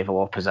good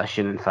level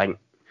opposition and think,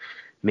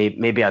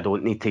 maybe I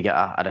don't need to get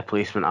a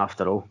replacement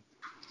after all.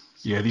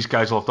 Yeah, these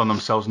guys will have done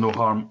themselves no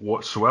harm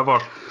whatsoever.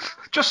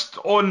 Just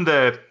on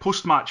the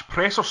post-match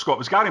presser, Scott,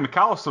 was Gary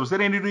McAllister, was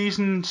there any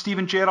reason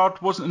Steven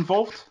Gerrard wasn't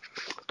involved?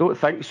 Don't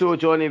think so,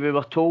 Johnny. We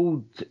were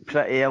told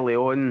pretty early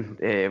on,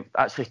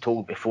 actually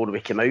told before we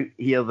came out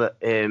here, that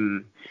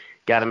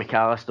Gary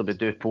McAllister would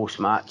do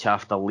post-match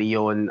after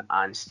Lyon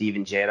and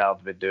Steven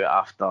Gerrard would do it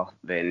after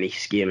the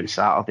Nice game on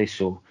Saturday.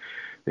 So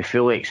we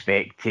fully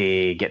expect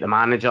to get the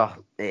manager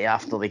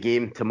after the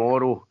game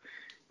tomorrow,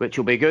 which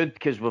will be good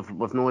because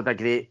we've not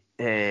had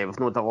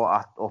a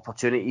lot of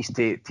opportunities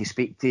to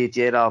speak to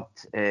Gerrard.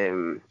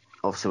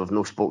 Obviously, we've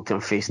not spoke to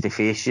him face to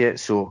face yet,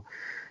 so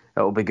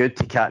it'll be good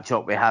to catch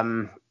up with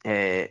him,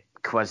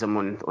 quiz him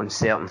on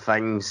certain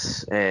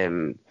things.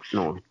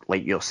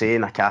 Like you're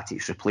saying, a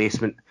Katic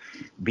replacement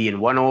being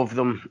one of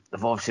them.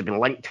 They've obviously been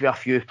linked to a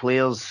few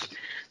players.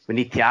 We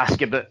need to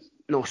ask about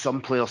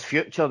some players'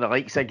 future, the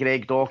likes of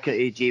Greg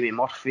Docherty, Jamie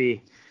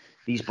Murphy,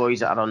 these boys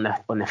that are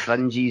on the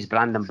fringes,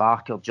 Brandon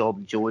Barker,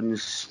 Jordan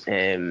Jones.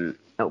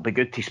 It'll be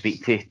good to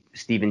speak to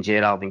Steven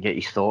Gerrard and get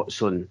his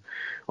thoughts on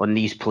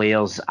these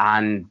players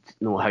and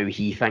how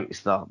he thinks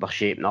they're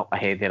shaping up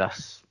ahead of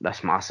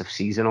this massive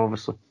season,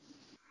 obviously.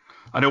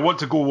 And I want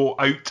to go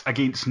out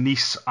against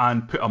Nice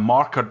and put a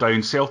marker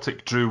down.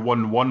 Celtic drew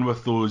 1-1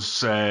 with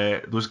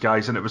those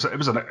guys, and it was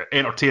an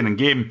entertaining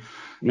game.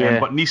 Yeah.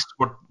 But Nice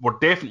were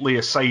definitely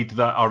a side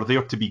that are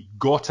there to be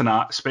gotten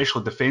at,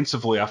 especially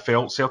defensively. I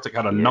felt Celtic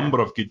had a number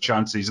of good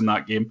chances in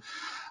that game,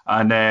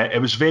 and it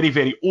was very,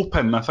 very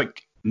open. I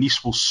think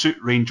Nice will suit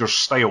Rangers'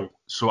 style,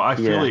 so I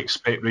fully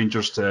expect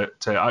Rangers to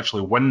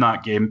actually win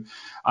that game,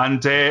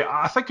 and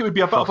I think it would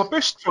be a bit of a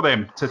boost for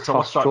them to lift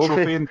that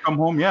trophy and come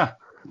home. Yeah.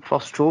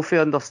 First trophy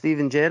under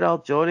Steven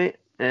Gerrard, Johnny.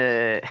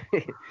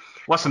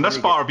 Listen, this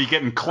part will be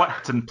getting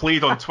clipped and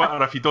played on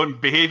Twitter if you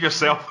don't behave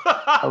yourself.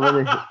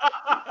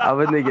 I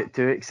wouldn't get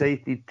too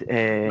excited.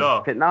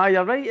 No. But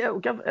you're right.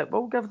 It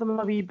will give them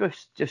a wee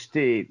boost just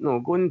to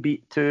go and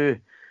beat two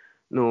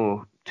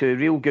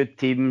real good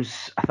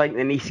teams. I think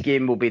the Nice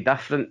game will be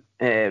different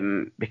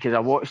because I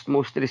watched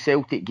most of the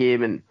Celtic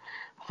game and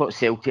I thought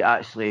Celtic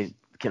actually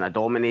kind of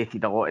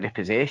dominated a lot of the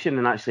possession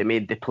and actually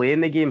made the play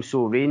in the game.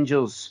 So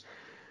Rangers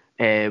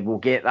will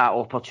get that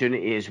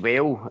opportunity as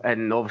well,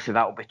 and obviously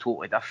that will be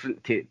totally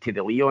different to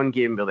the Lyon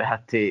game where they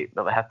had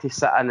to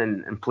sit in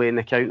and play in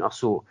the counter.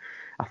 So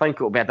I think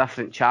it will be a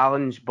different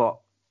challenge, but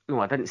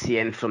I didn't see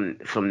anything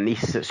from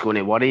Nice that's going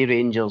to worry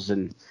Rangers.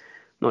 And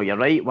you're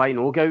right, why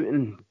not go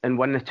out and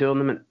win the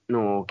tournament?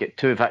 Get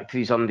 2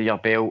 victories under your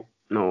belt,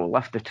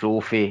 lift the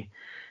trophy,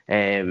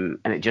 and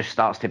it just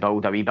starts to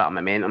build a wee bit of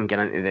momentum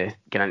getting into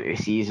the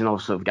season.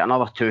 Also, we've got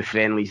another 2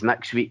 friendlies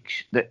next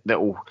week that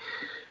will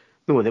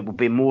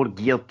be more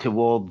geared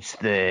towards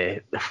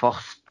the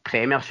first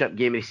Premiership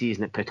game of the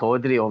season at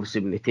Pittodrie,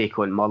 obviously when they take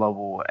on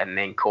Motherwell and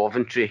then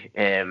Coventry.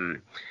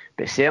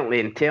 But certainly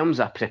in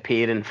terms of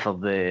preparing for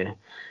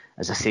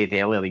as I said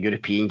earlier, the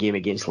European game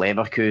against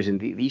Leverkusen,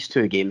 these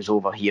 2 games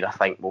over here I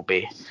think will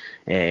be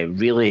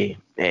really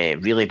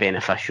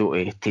beneficial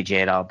to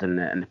Gerrard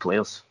and the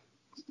players.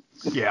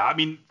 Yeah, I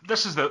mean,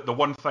 this is the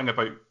one thing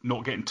about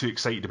not getting too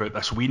excited about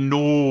this. We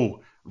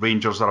know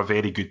Rangers are a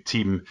very good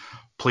team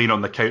playing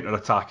on the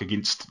counter-attack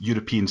against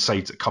European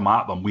sides that come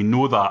at them. We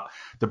know that.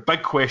 The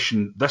big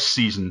question this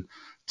season,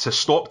 to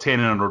stop 10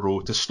 in a row,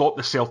 to stop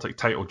the Celtic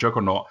title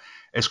juggernaut,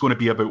 is going to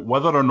be about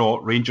whether or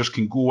not Rangers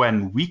can go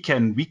in, week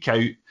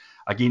out,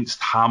 against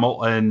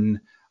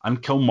Hamilton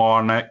and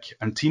Kilmarnock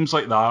and teams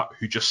like that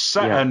who just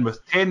sit in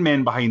with 10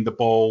 men behind the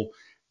ball,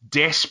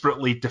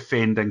 desperately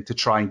defending to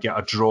try and get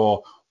a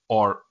draw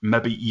or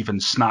maybe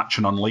even snatch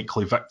an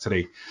unlikely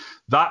victory.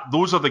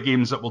 Those are the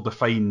games that will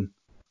define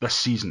this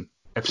season.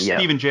 If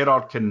Steven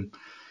Gerrard can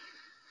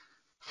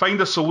find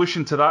a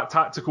solution to that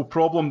tactical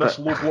problem, this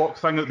low block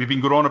thing that we've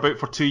been going on about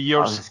for 2 years.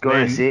 I was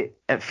going to say,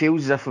 it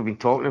feels as if we've been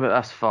talking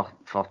about this for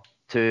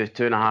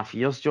 2.5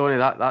 years, Johnny.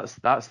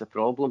 That's the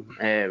problem.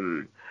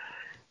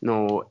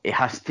 No, he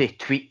has to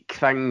tweak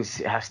things,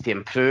 he has to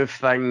improve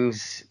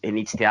things, he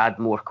needs to add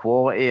more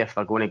quality if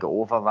they're going to get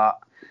over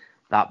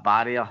that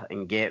barrier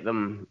and get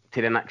them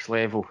to the next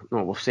level.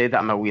 No, we've said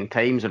that a million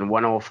times in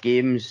one-off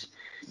games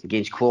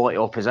against quality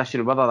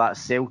opposition, whether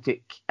that's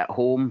Celtic at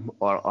home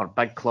or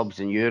big clubs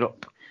in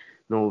Europe.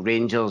 No,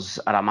 Rangers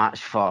are a match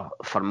for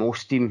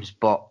most teams,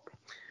 but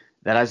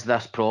there is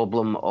this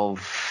problem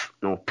of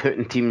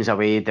putting teams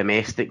away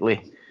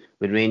domestically.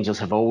 When Rangers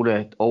have all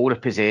the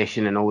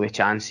possession and all the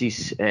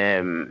chances,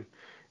 they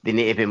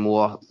need to be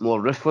more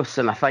ruthless.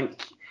 And I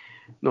think,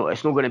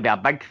 it's not going to be a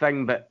big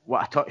thing, but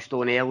what I touched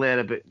on earlier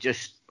about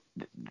just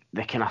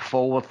the kind of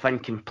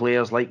forward-thinking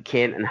players like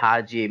Kent and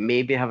Hadji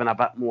maybe having a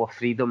bit more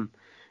freedom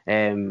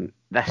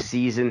this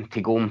season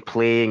to go and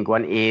play and go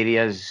into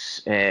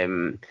areas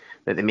that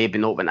they maybe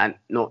not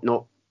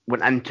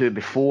went into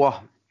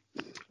before.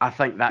 I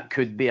think that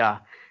could be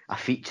a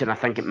feature, and I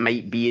think it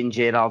might be in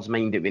Gerrard's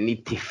mind that we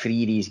need to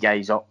free these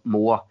guys up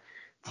more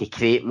to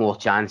create more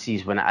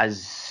chances when it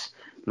is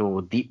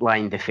deep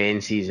line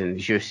defences and,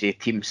 as you say,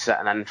 teams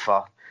sitting in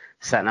for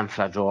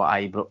a draw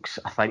at Ibrox.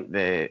 I think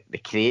the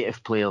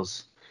creative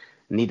players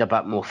need a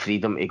bit more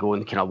freedom to go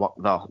and kind of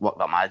work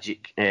their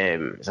magic.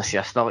 As I say,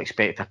 I still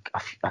expect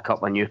a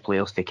couple of new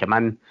players to come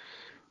in,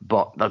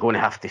 but they're going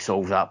to have to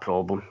solve that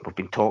problem. We've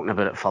been talking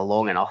about it for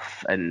long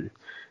enough, and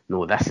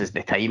this is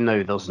the time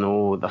now.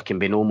 There can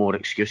be no more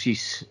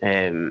excuses.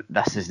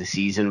 This is the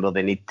season where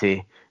they need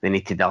to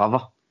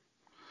deliver.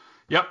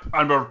 Yep,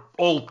 and we're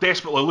all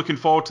desperately looking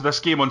forward to this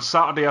game on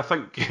Saturday. I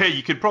think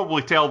you can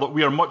probably tell that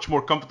we are much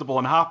more comfortable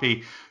and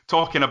happy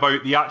talking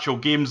about the actual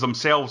games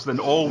themselves than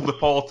all the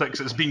politics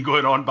that's been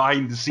going on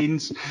behind the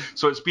scenes.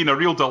 So it's been a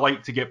real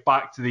delight to get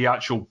back to the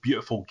actual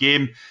beautiful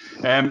game.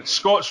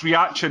 Scott's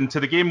reaction to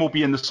the game will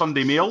be in the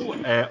Sunday Mail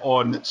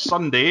on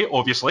Sunday,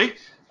 obviously.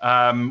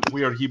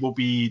 Where he will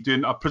be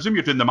doing, I presume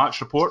you're doing the match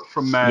report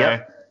from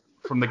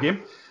the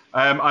game.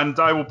 And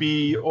I will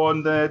be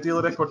on the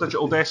Daily Record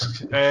digital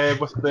desk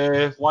with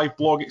the live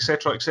blog,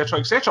 etc., etc.,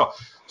 etc.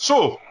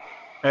 So,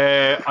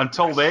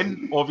 until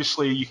then,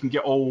 obviously, you can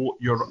get all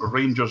your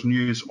Rangers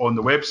news on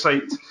the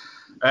website.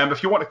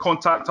 If you want to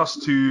contact us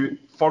to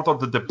further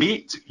the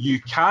debate, you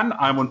can.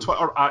 I'm on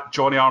Twitter at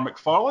Johnny R.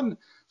 McFarlane.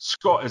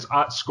 Scott is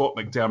at Scott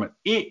McDermott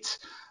 8.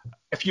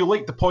 If you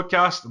like the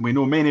podcast, and we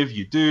know many of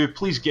you do,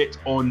 please get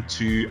on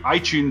to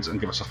iTunes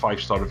and give us a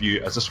 5-star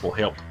review, as this will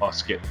help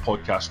us get the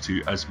podcast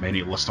to as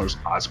many listeners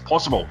as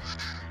possible.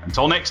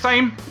 Until next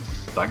time,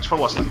 thanks for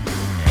listening.